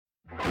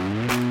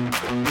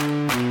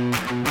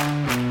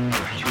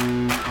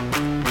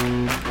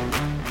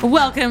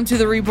Welcome to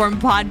the Reborn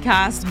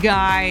Podcast,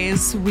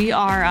 guys. We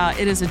are,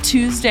 it is a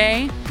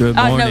Tuesday. Good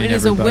morning, no, it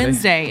is everybody. a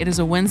Wednesday. It is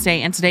a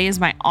Wednesday, and today is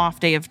my off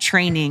day of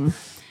training.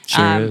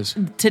 Sure is.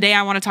 Today,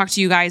 I want to talk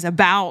to you guys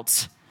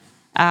about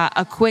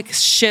a quick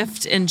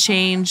shift and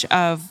change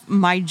of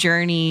my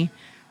journey,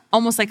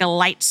 almost like a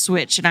light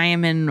switch. And I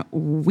am in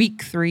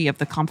week 3 of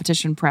the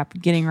competition prep,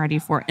 getting ready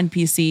for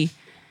NPC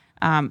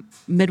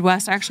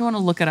Midwest. I actually want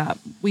to look it up.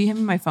 Will you hand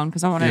me my phone?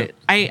 Because I want to,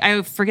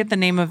 I forget the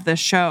name of the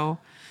show.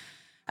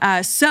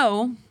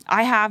 So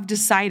I have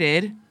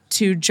decided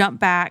to jump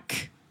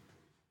back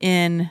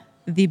in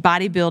the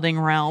bodybuilding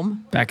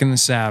realm. Back in the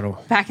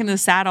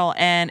saddle.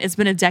 And it's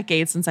been a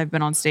decade since I've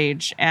been on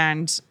stage,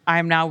 and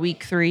I'm now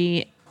week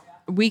three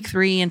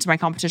into my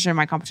competition.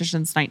 My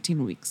competition's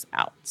 19 weeks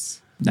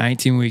out.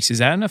 19 weeks. Is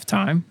that enough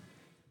time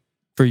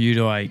for you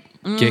to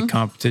get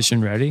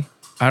competition ready?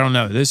 I don't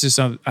know. This is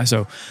something.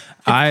 So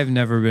I've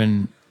never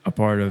been a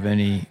part of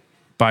any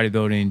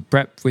bodybuilding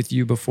prep with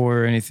you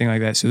before or anything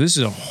like that. So this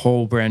is a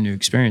whole brand new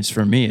experience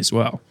for me as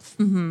well.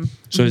 Mm-hmm.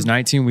 So is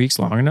 19 weeks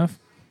long enough?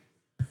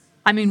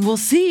 I mean, we'll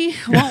see,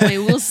 won't we?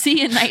 We'll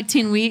see in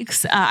 19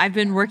 weeks. I've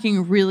been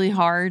working really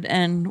hard,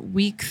 and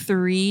week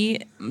 3,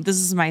 this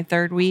is my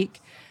 3rd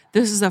week.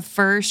 This is the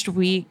first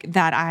week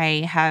that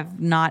I have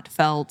not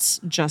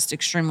felt just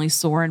extremely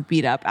sore and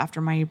beat up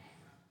after my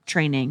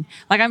training.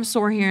 Like, I'm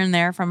sore here and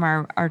there from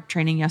our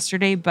training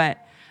yesterday, but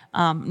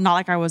not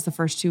like I was the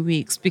first 2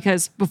 weeks,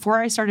 because before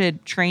I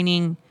started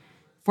training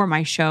for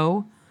my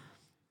show,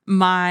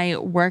 my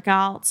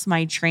workouts,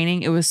 my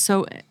training, it was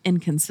so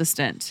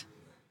inconsistent.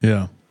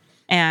 Yeah.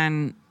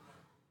 And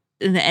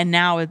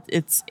now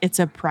it's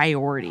a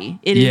priority.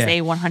 It is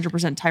a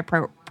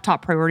 100%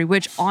 top priority,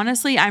 which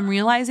honestly, I'm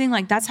realizing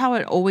that's how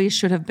it always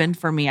should have been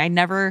for me. I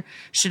never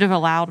should have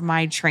allowed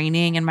my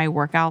training and my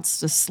workouts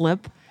to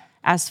slip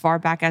as far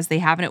back as they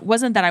have. And it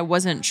wasn't that I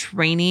wasn't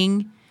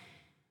training,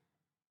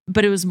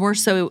 but it was more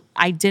so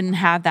I didn't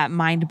have that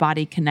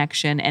mind-body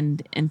connection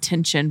and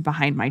intention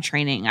behind my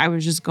training. I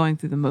was just going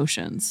through the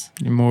motions.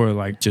 You're more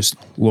like just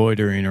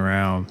loitering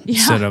around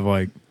instead of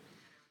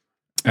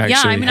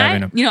actually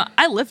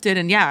I lifted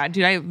and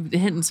dude, I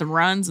hitting some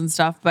runs and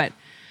stuff, but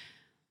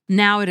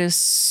now it is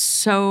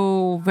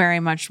so very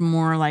much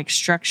more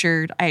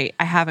structured. I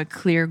have a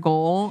clear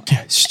goal.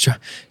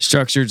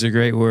 Structured's a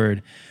great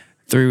word.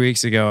 3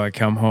 weeks ago, I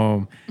come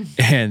home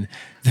and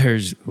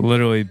there's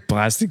literally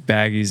plastic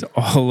baggies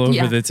all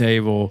over the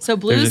table. So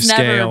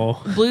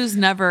Blue's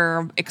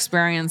never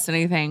experienced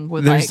anything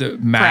with there's a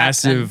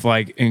massive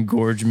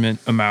engorgement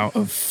amount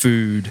of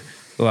food,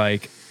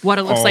 what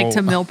it looks like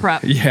to meal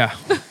prep. Yeah.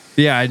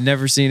 Yeah, I'd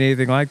never seen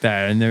anything like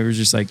that. And there was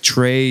just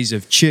trays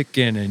of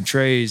chicken and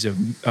trays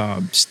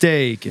of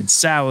steak and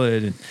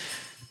salad. And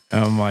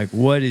I'm like,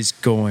 what is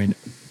going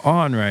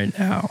on right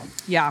now?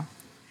 Yeah.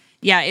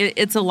 Yeah,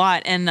 it's a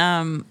lot. And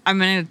I'm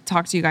going to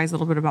talk to you guys a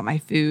little bit about my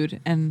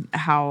food and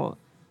how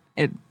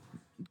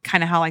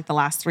the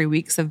last 3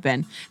 weeks have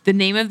been. The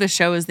name of the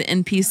show is the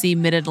NPC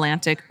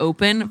Mid-Atlantic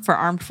Open for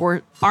Armed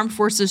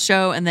Forces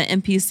show and the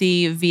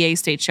NPC VA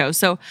State show.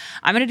 So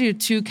I'm going to do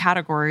 2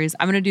 categories.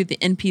 I'm going to do the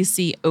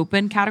NPC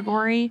Open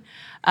category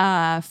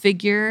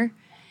figure,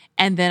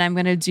 and then I'm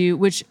going to do,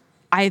 which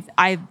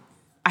I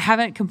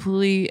haven't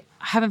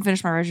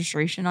finished my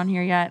registration on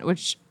here yet,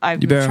 which I've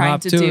been trying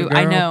to do.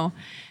 I know.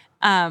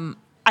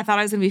 I thought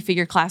I was going to be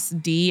figure class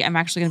D. I'm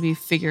actually going to be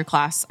figure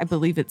class, I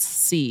believe it's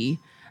C,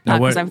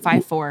 because I'm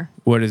 5'4".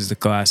 What is the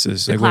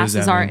classes? The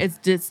classes are,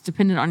 it's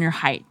dependent on your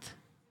height.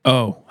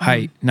 Oh,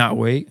 height, not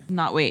weight?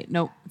 Not weight.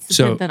 Nope. It's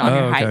dependent on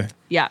your height.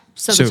 Yeah.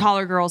 So the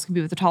taller girls can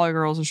be with the taller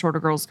girls, and shorter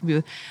girls can be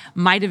with.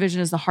 My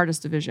division is the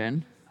hardest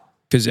division.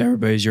 Because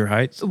everybody's your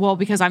height? Well,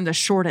 because I'm the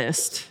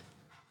shortest.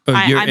 Oh,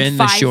 I'm in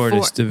the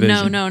shortest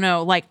division.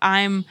 No.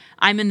 I'm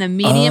in the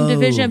medium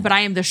division, but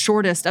I am the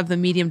shortest of the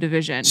medium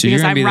division. So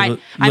because I'm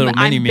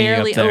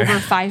barely over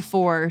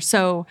 5'4".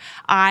 So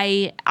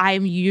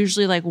I'm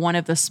usually one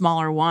of the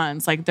smaller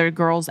ones. There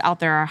girls out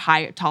there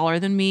are taller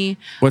than me.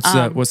 What's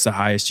the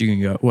highest you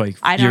can go?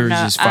 I don't know.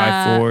 Yours is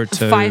 5'4"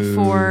 to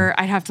 5'4".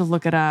 I'd have to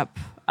look it up.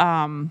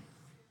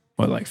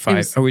 What,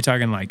 5? Are we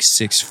talking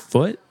 6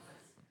 foot?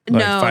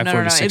 No. It'd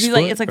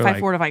be it's 5'4"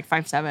 to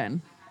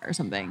 5'7" or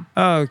something.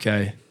 Oh,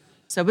 okay.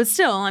 So, but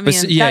still, I mean,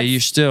 you're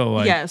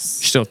still you're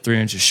still 3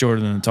 inches shorter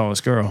than the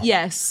tallest girl.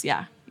 Yes,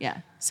 yeah.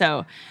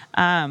 So,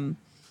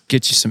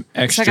 get you some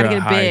extra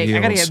high heels. I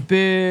gotta get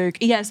big.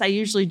 Yes, I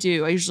usually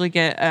do. I usually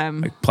get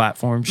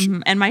platforms,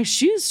 and my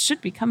shoes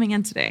should be coming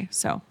in today.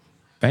 So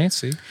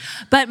fancy.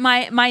 But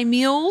my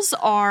meals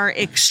are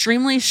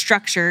extremely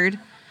structured.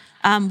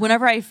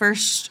 Whenever I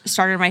first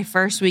started my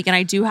first week, and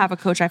I do have a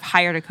coach, I've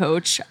hired a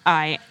coach.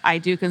 I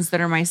do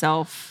consider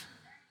myself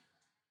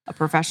a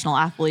professional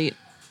athlete.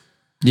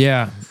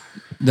 Yeah,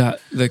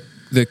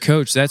 the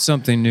coach, that's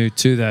something new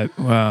too. That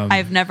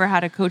I've never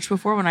had a coach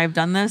before when I've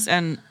done this,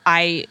 and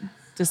I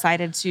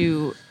decided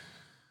to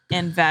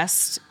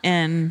invest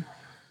into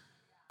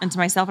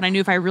myself. And I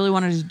knew if I really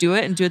wanted to do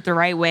it and do it the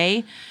right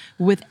way,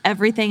 with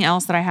everything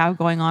else that I have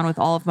going on with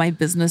all of my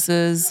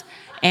businesses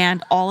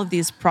and all of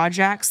these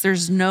projects,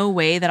 there's no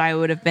way that I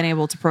would have been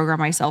able to program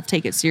myself,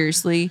 take it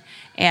seriously,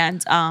 and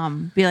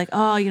be like,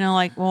 oh,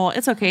 like, well,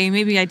 it's okay.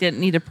 Maybe I didn't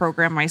need to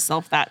program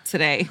myself that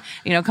today.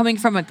 Coming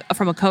from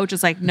a coach,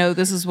 it's like, no,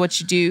 this is what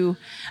you do.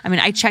 I mean,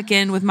 I check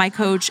in with my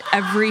coach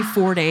every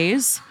 4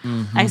 days.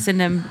 I send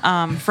him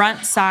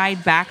front,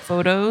 side, back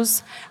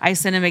photos. I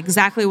send him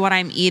exactly what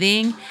I'm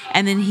eating,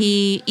 and then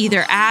he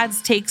either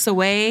adds, takes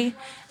away,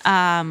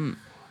 and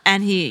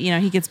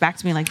he gets back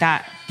to me like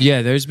that.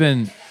 Yeah, there's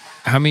been,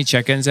 how many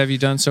check-ins have you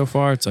done so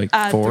far? It's like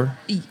 4?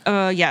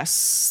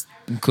 Yes.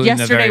 Including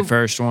the very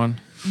first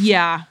one?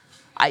 Yeah.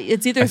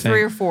 It's either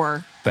 3 or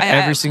 4. But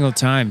every single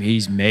time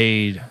he's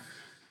made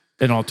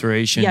an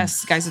alteration.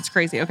 Yes, guys, it's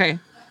crazy. Okay.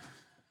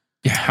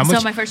 Yeah, how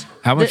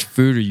much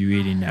food are you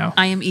eating now?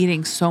 I am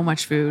eating so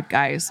much food,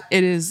 guys.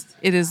 It is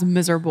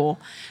miserable.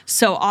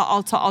 So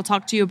I'll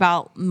talk to you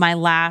about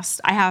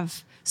I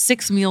have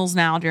 6 meals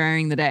now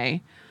during the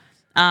day.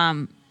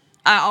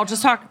 I'll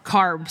just talk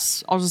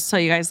carbs. I'll just tell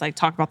you guys,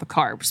 talk about the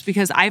carbs,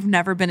 because I've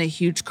never been a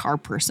huge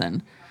carb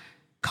person.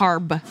 I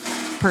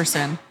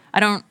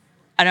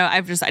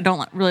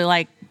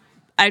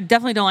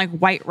definitely don't like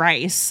white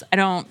rice. I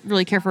don't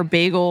really care for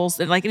bagels.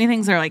 And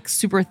anything that are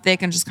super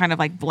thick and just kind of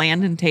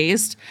bland in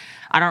taste,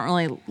 I don't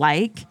really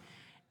like.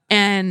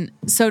 And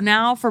so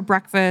now for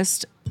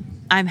breakfast,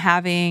 I'm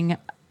having,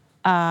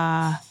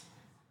 I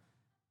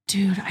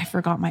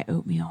forgot my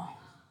oatmeal.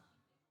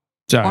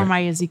 Sorry. Or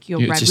my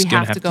Ezekiel bread. We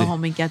have to go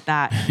home and get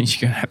that.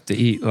 You're going to have to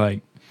eat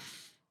we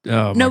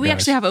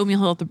actually have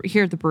oatmeal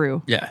here at the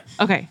brew. Yeah.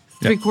 Okay.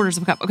 3/4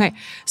 of a cup. Okay.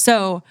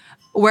 So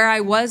where I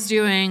was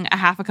doing a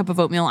half a cup of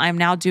oatmeal, I'm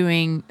now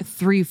doing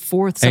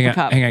 3/4 of a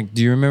cup. Hang on.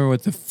 Do you remember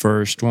what the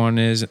first one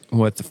is?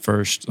 What the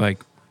first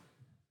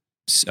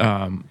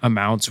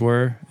amounts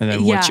were, and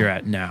then what you're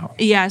at now?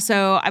 Yeah.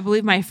 So I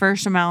believe my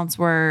first amounts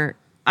were,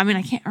 I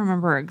can't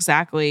remember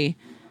exactly.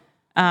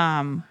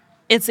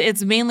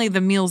 It's mainly the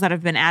meals that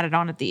have been added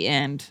on at the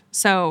end.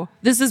 So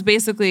this is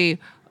basically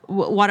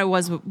what it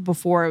was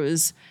before. It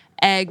was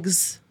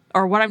eggs,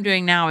 or what I'm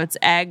doing now. It's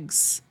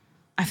eggs.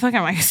 I feel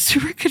like I'm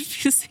super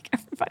confusing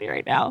everybody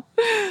right now.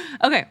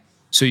 Okay.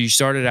 So you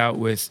started out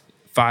with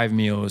 5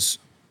 meals.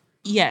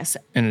 Yes.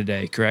 In a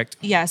day, correct?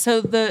 Yeah.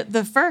 So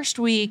the first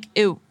week,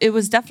 it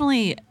was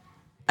definitely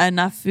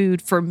enough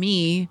food for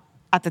me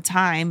at the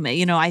time.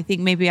 I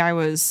think maybe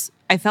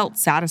I felt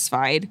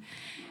satisfied.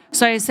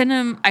 So I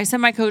sent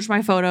my coach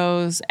my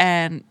photos,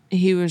 and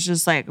he was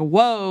just like,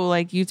 whoa,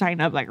 you tighten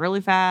up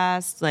really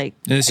fast. And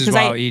this is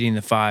while eating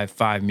the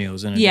five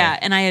meals in a day. Yeah.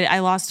 And I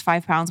lost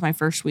 5 pounds my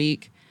first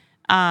week.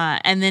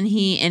 And then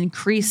he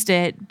increased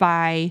it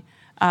by,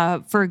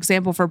 for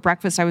example, for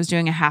breakfast, I was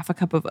doing a half a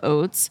cup of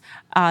oats.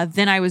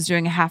 Then I was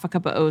doing a half a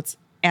cup of oats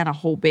and a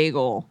whole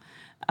bagel.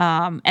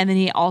 And then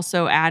he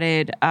also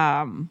added,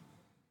 no,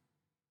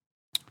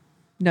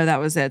 that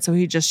was it. So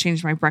he just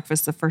changed my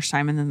breakfast the first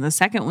time. And then the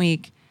second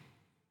week,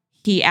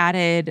 he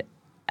added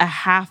a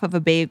half of a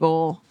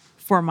bagel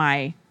for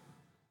my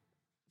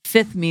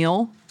 5th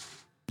meal.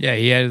 Yeah,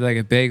 he added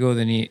a bagel,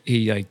 then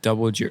he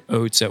doubled your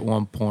oats at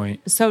one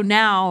point. So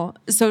now,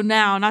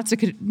 not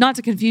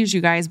to confuse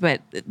you guys,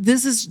 but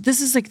this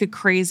is the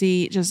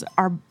crazy. Just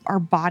our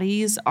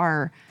bodies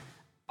are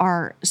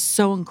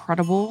so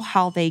incredible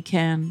how they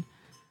can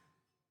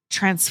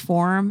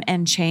transform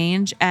and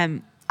change.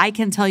 And I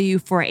can tell you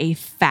for a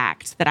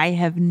fact that I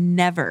have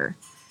never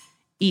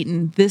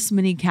eaten this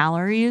many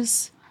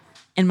calories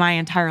in my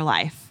entire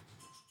life.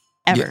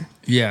 Ever.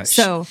 Yeah.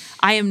 So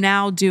I am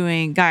now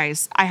doing,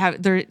 guys,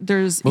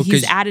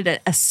 he's added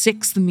a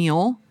 6th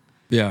meal.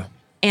 Yeah.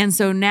 And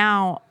so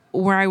now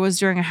where I was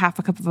doing a half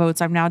a cup of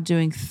oats, I'm now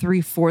doing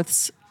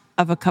 3/4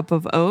 of a cup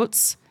of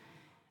oats.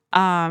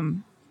 All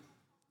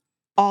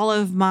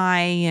of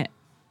my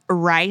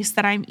rice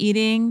that I'm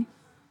eating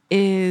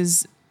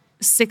is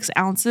 6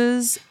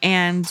 ounces,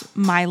 and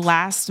my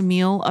last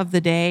meal of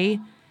the day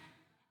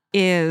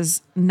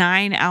is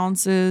 9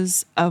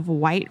 ounces of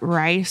white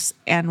rice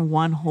and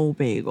 1 whole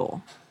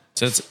bagel.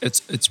 So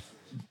it's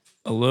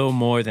a little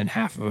more than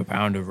half of a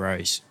pound of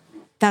rice.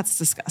 That's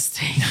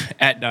disgusting.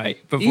 At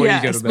night, before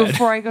you go to bed.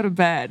 Before I go to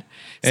bed.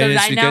 So and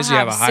it's I because now you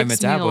have a high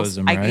 6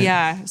 metabolism, meals. right?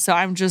 Yeah. So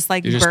I'm just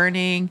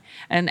burning,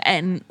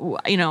 and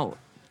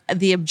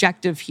the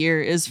objective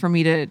here is for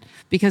me to,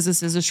 because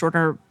this is a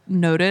shorter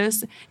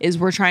notice, is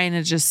we're trying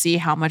to just see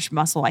how much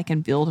muscle I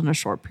can build in a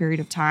short period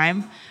of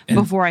time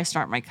before I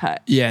start my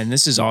cut. Yeah, and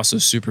this is also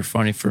super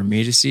funny for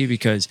me to see,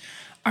 because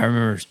I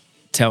remember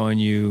telling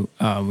you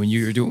when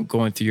you were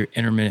going through your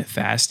intermittent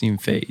fasting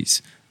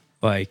phase,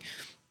 that,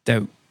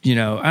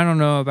 I don't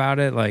know about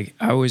it.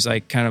 I was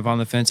kind of on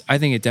the fence. I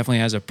think it definitely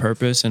has a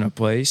purpose and a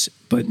place,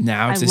 but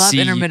now I love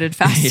intermittent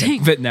fasting.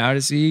 Yeah, but now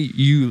to see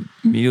you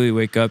immediately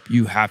wake up,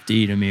 you have to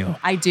eat a meal.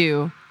 I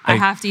do. I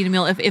have to eat a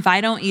meal. If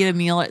I don't eat a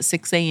meal at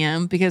 6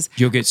 a.m. because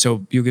you'll get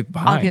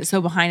behind. I'll get so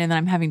behind, and then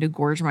I'm having to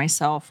gorge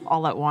myself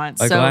all at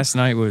once. Last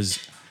night was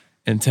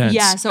intense.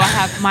 Yeah. So I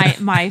have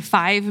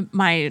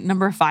my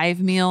number 5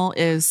 meal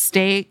is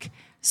steak,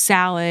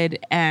 salad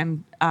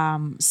and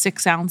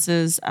 6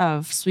 ounces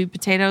of sweet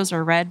potatoes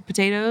or red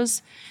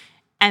potatoes.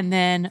 And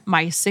then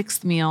my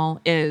 6th meal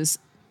is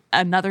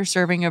another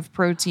serving of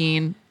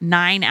protein,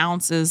 9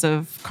 ounces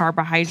of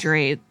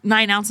carbohydrate,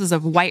 9 ounces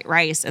of white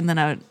rice, and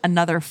then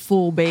another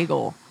full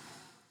bagel.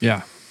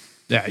 Yeah.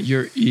 Yeah,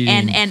 you're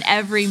eating. And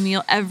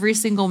every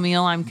single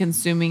meal, I'm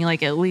consuming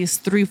like at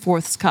least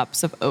 3/4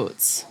 cups of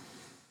oats.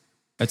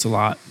 That's a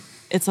lot.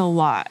 It's a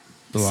lot.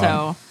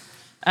 So,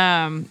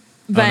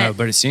 but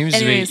it seems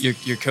anyways, to be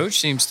your coach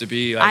seems to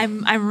be. Like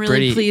I'm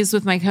really pleased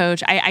with my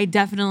coach. I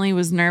definitely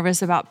was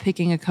nervous about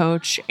picking a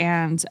coach,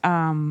 and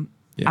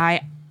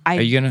Are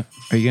you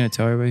gonna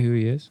tell everybody who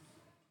he is?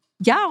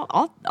 Yeah,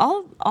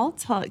 I'll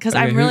tell because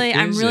I'm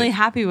really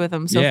happy with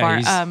him so far.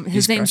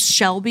 His name's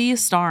Shelby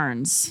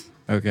Starnes.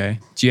 Okay.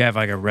 Do you have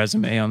like a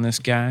resume on this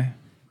guy?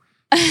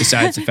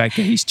 Besides the fact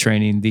that he's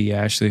training the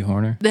Ashley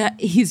Horner?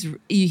 He's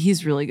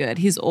really good.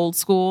 He's old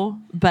school,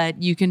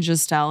 but you can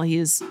just tell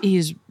he's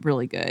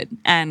really good.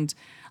 And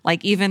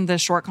like even the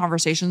short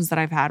conversations that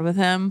I've had with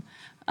him,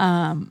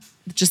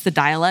 just the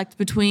dialect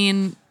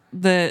between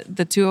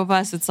the two of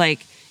us, it's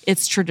like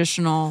it's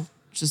traditional,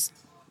 just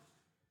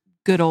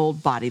good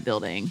old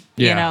bodybuilding.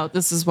 Yeah. You know,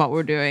 this is what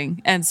we're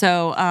doing. And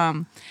so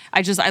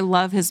I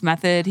love his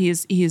method.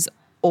 He's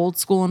old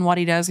school in what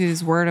he does.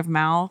 He's word of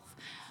mouth.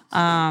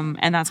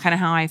 And that's kind of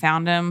how I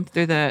found him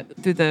through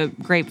the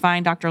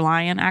grapevine. Dr.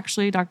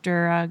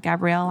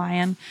 Gabrielle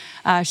Lyon,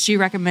 she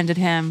recommended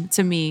him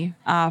to me.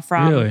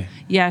 Really?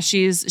 Yeah,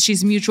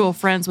 she's mutual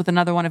friends with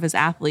another one of his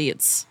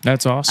athletes.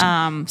 That's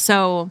awesome.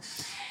 So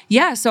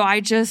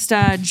I just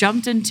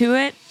jumped into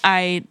it.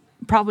 I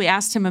probably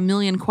asked him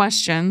 1,000,000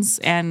 questions,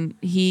 and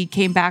he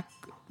came back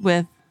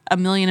with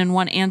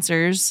 1,000,001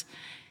 answers.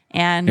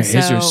 And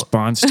his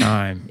response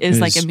time is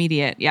like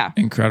immediate. Yeah,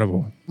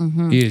 incredible.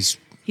 Mm-hmm. He's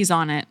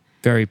on it.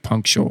 Very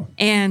punctual.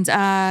 And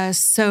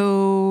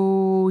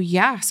so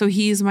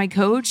he's my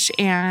coach,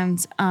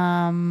 and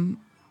and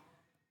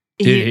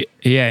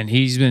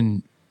he's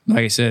been,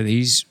 like I said,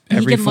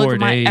 every 4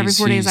 days. Every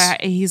 4 days,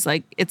 he's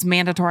like, it's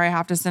mandatory. I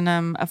have to send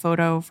him a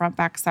photo, front,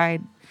 back,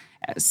 side,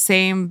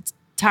 same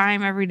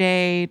time every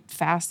day,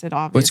 fasted,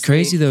 obviously. What's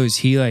crazy though is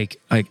he like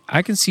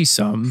I can see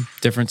some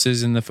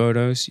differences in the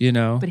photos, you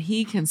know, but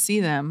he can see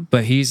them.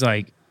 But he's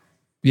like,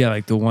 yeah,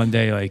 like the one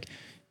day, like,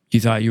 you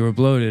thought you were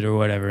bloated or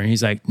whatever. And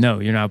he's like, no,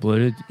 you're not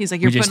bloated. He's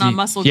like, you're putting on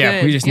muscle. Yeah,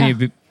 good. We just need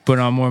to put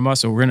on more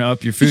muscle. We're going to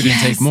up your food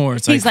intake more.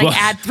 It's he's like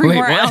add 3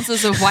 more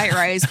ounces of white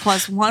rice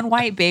plus 1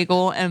 white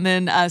bagel and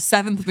then a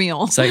 7th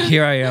meal. It's like,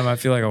 here I am. I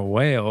feel like a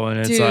whale. And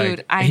it's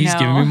he's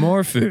giving me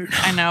more food.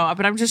 I know,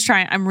 but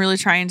I'm really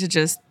trying to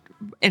just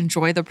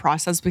enjoy the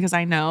process because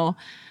I know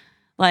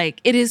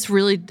like it is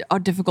really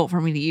difficult for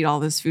me to eat all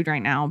this food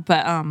right now.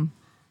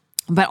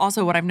 But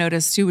also what I've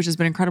noticed too, which has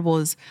been incredible,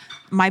 is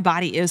my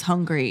body is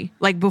hungry.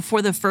 Like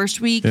before the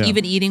first week,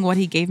 even eating what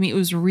he gave me, it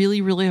was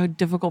really, really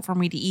difficult for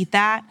me to eat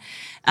that.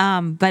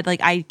 But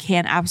like I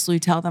can absolutely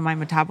tell that my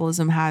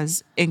metabolism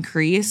has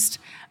increased.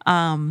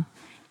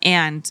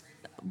 And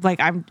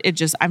like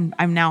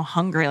I'm now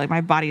hungry. Like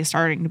my body is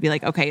starting to be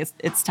like, okay,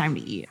 it's time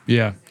to eat.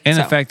 Yeah. And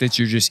the fact that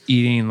you're just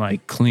eating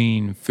like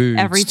clean food.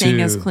 Everything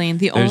is clean.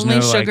 The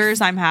only sugars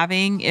I'm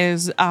having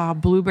is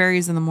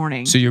blueberries in the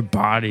morning. So your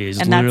body is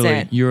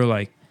literally, you're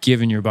like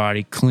giving your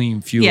body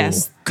clean fuel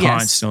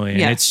constantly,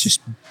 and it's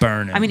just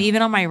burning. I mean,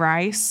 even on my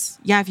rice,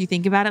 if you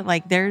think about it,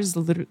 like there's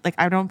literally like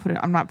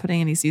I'm not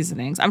putting any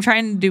seasonings.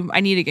 I need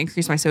to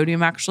increase my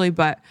sodium actually,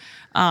 but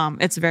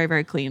it's very,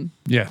 very clean.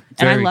 Yeah.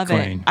 And I love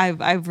it.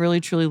 I've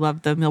really truly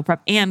loved the meal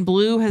prep. And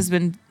Blue has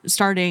been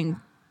starting,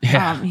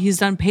 he's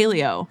done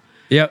paleo.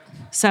 Yep.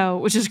 So,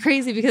 which is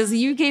crazy because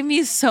you gave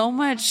me so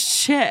much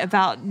shit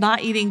about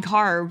not eating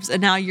carbs, and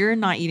now you're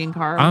not eating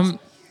carbs.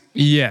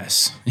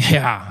 Yes.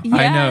 Yeah.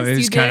 I know. It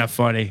was kind of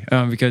funny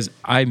because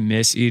I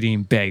miss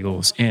eating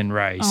bagels and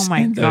rice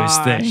and those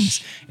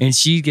things. And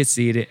she gets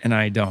to eat it and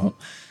I don't.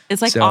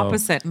 It's like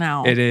opposite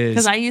now. It is.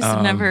 Because I used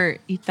to never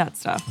eat that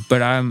stuff.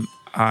 But I'm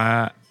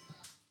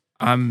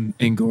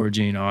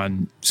engorging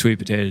on sweet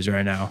potatoes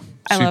right now.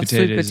 I love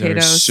sweet potatoes.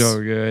 Are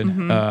so good.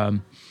 Mm-hmm.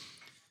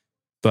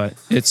 But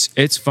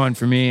it's fun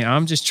for me.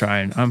 I'm just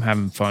trying. I'm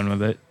having fun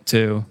with it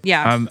too.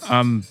 Yeah.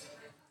 I'm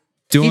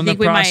doing the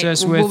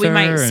process with her. We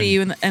might see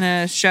you in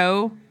a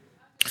show.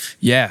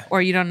 Yeah.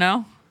 Or you don't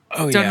know?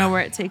 Don't know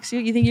where it takes you?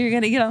 You think you're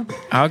going to get on?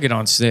 I'll get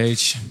on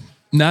stage.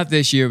 Not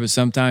this year, but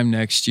sometime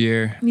next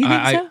year. You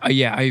think so?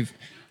 Yeah.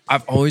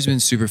 I've always been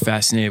super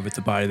fascinated with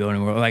the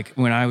bodybuilding world. Like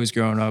when I was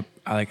growing up,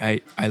 I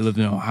lived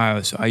in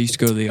Ohio, so I used to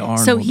go to the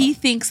Arnold. So he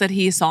thinks that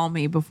he saw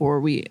me before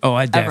we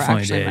I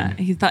definitely did. Met.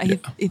 He thought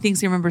he thinks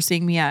he remembers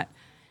seeing me at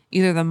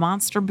either the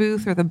Monster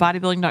booth or the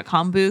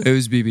bodybuilding.com booth. It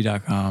was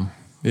bb.com.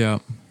 Yeah.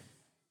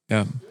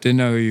 Yeah. Didn't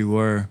know who you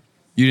were.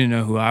 You didn't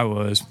know who I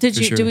was. Did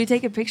you? Sure. Did we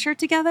take a picture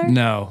together?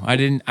 No, I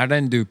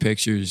didn't do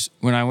pictures.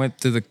 When I went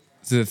to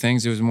the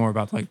things, it was more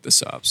about like the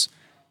subs.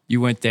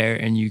 You went there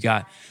and you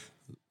got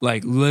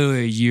like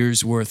literally a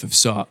year's worth of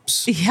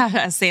subs.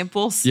 Yeah,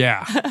 samples.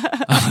 Yeah.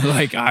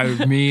 Like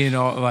me and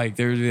all, like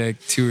there would be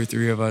like 2 or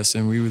 3 of us,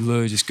 and we would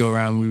literally just go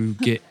around. We would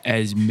get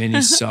as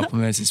many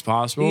supplements as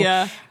possible.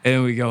 Yeah. And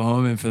then we go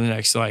home, and for the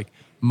next like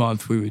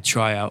month, we would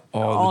try out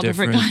all the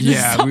different kinds of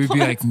yeah, we'd be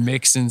like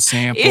mixing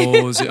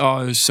samples. Oh,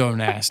 it was so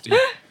nasty.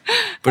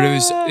 But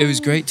it was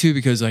great too,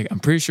 because like I'm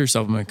pretty sure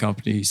supplement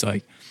companies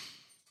like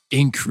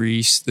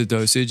increase the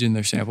dosage in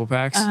their sample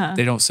packs.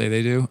 They don't say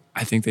they do.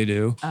 I think they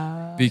do.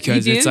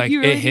 Because you do? it's like You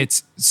really it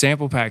hits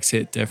sample packs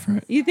hit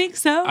different. You think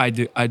so? I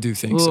do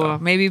think Ooh, so.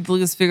 maybe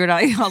Blue's figured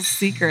out y'all's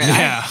secret.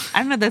 Yeah. I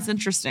don't know. That's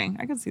interesting.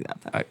 I can see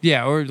that though.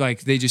 Yeah, or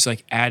like they just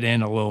like add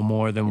in a little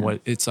more than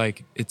what it's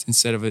like. It's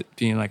instead of it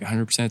being like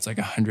 100%, it's like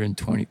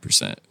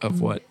 120%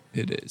 of what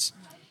it is.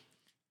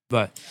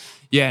 But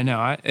yeah,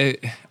 no,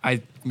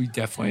 we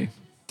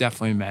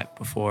definitely met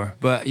before.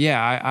 But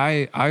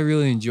yeah, I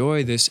really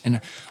enjoy this,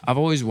 and I've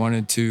always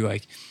wanted to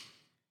like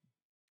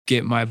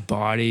get my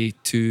body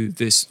to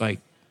this like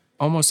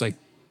almost like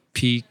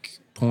peak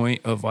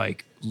point of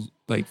like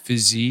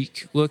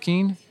physique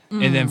looking,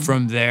 and then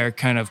from there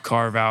kind of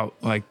carve out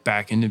like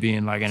back into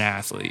being like an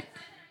athlete.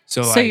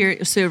 So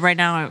right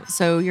now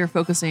you're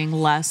focusing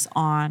less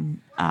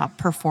on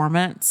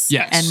performance,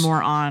 Yes. and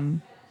more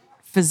on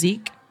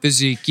physique.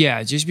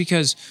 Yeah, just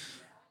because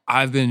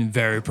I've been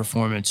very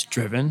performance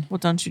driven. Well,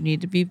 don't you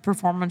need to be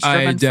performance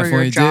I driven for your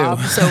definitely job?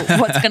 do. So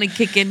what's going to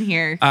kick in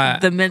here?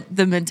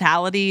 The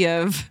mentality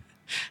of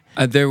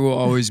There will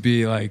always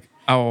be like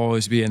I'll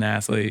always be an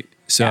athlete.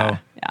 So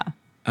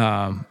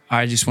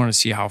I just want to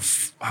see how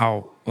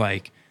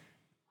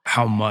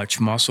much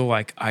muscle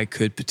like I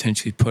could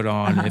potentially put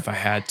on if I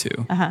had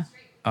to. yeah,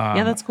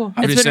 that's cool.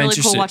 I'm It's just been really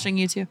interested. cool watching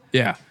you too.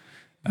 Yeah.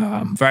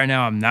 Right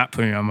now I'm not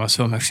putting on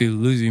muscle. I'm actually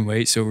losing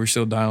weight. So we're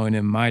still dialing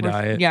in my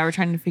diet. Yeah, we're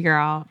trying to figure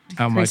out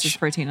How increase much-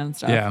 protein and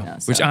stuff. Yeah.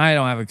 so. Which I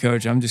don't have a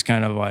coach. I'm just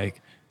kind of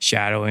like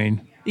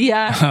shadowing,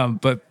 Yeah.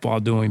 but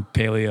while doing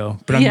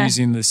paleo. But I'm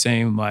using the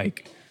same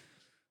like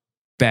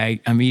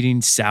bag. I'm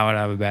eating salad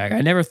out of a bag. I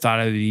never thought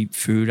I would eat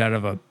food out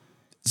of a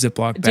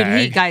Ziploc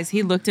bag. Dude,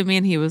 he looked at me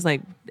and he was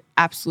like,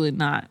 absolutely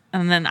not.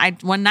 And then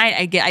one night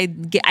he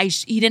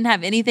didn't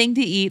have anything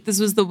to eat. This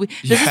is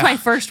my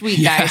first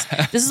week, guys.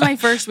 This is my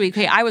first week.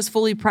 Hey, I was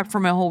fully prepped for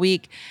my whole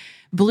week.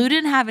 Blue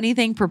didn't have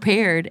anything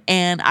prepared,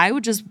 and I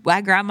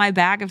grabbed my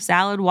bag of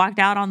salad, walked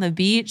out on the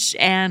beach,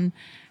 and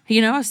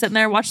I was sitting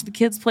there watching the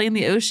kids play in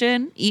the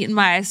ocean, eating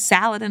my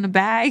salad in a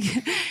bag,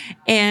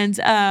 and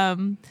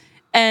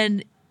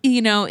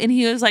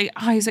he was like,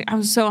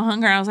 I'm so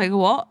hungry. I was like,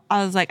 well,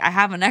 I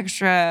have an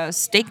extra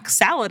steak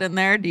salad in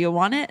there. Do you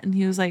want it? And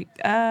he was like,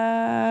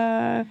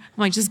 I'm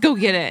like, just go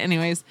get it.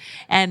 Anyways.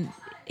 And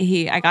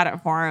I got it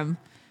for him.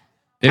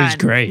 It was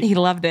great. He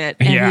loved it.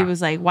 And he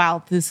was like,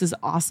 wow, this is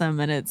awesome.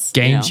 And it's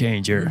Game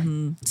changer.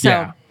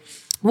 So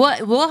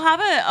we'll have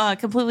a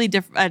completely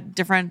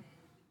different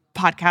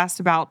podcast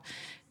about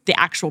the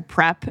actual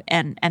prep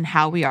and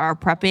how we are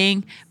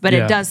prepping, but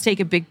it does take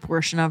a big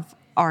portion of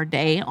our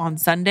day on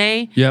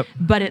Sunday. Yep.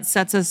 But it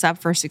sets us up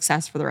for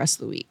success for the rest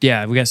of the week.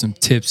 Yeah, we got some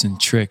tips and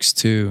tricks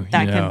too.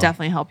 That can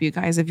definitely help you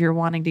guys if you're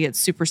wanting to get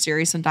super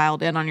serious and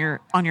dialed in on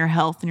your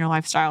health and your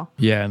lifestyle.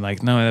 Yeah, and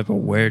like not only that, but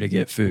where to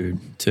get food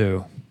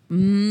too.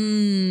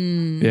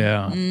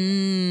 Yeah.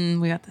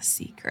 We got the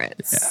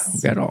secrets. Yeah, we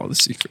got all the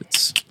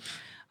secrets.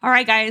 All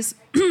right, guys.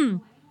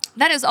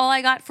 That is all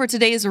I got for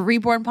today's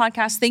Reborn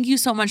podcast. Thank you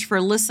so much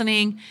for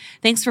listening.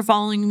 Thanks for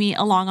following me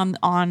along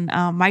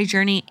on my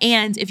journey.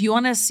 And if you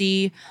want to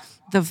see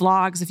the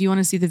vlogs, if you want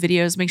to see the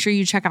videos, make sure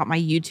you check out my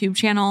YouTube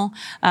channel.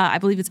 I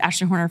believe it's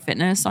Ashley Horner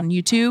Fitness on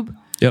YouTube.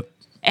 Yep.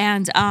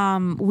 And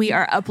we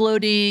are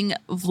uploading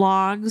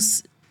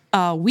vlogs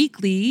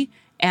weekly,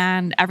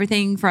 and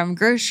everything from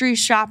grocery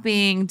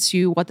shopping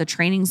to what the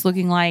training's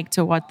looking like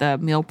to what the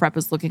meal prep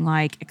is looking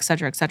like, et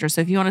cetera, et cetera.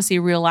 So if you want to see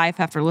real life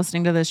after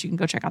listening to this, you can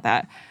go check out the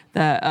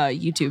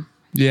YouTube.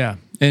 Yeah.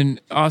 And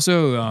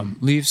also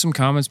leave some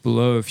comments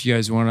below if you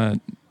guys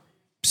want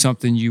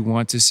something you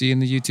want to see in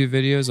the YouTube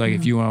videos. Like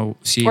if you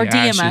want to see Or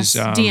DM Ash's,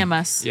 us. DM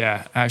us.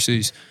 Yeah.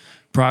 Ashley's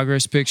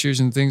progress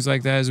pictures and things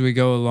like that as we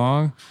go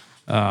along.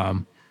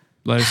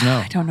 Let us know.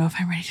 I don't know if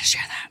I'm ready to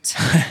share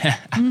that.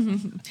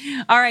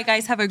 All right,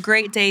 guys, have a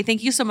great day.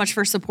 Thank you so much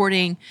for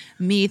supporting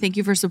me. Thank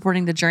you for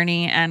supporting the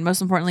journey. And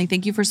most importantly,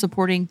 thank you for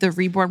supporting the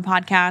Reborn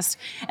podcast.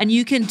 And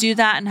you can do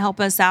that and help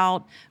us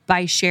out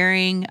by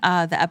sharing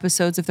the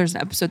episodes. If there's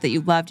an episode that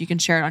you loved, you can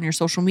share it on your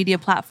social media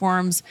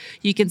platforms.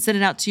 You can send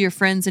it out to your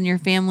friends and your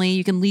family.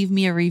 You can leave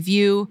me a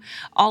review.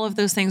 All of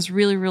those things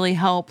really, really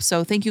help.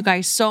 So thank you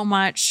guys so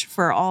much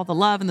for all the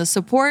love and the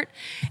support.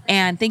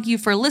 And thank you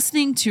for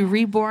listening to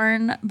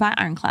Reborn by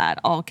Ironclad.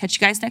 I'll catch you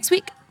guys next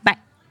week. Bye.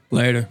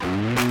 Later.